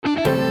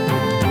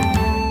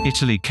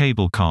Italy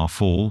cable car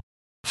fall.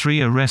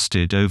 3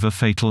 arrested over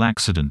fatal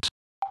accident.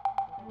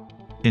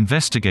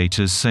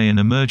 Investigators say an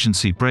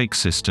emergency brake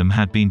system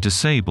had been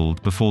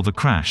disabled before the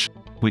crash,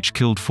 which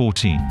killed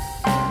 14.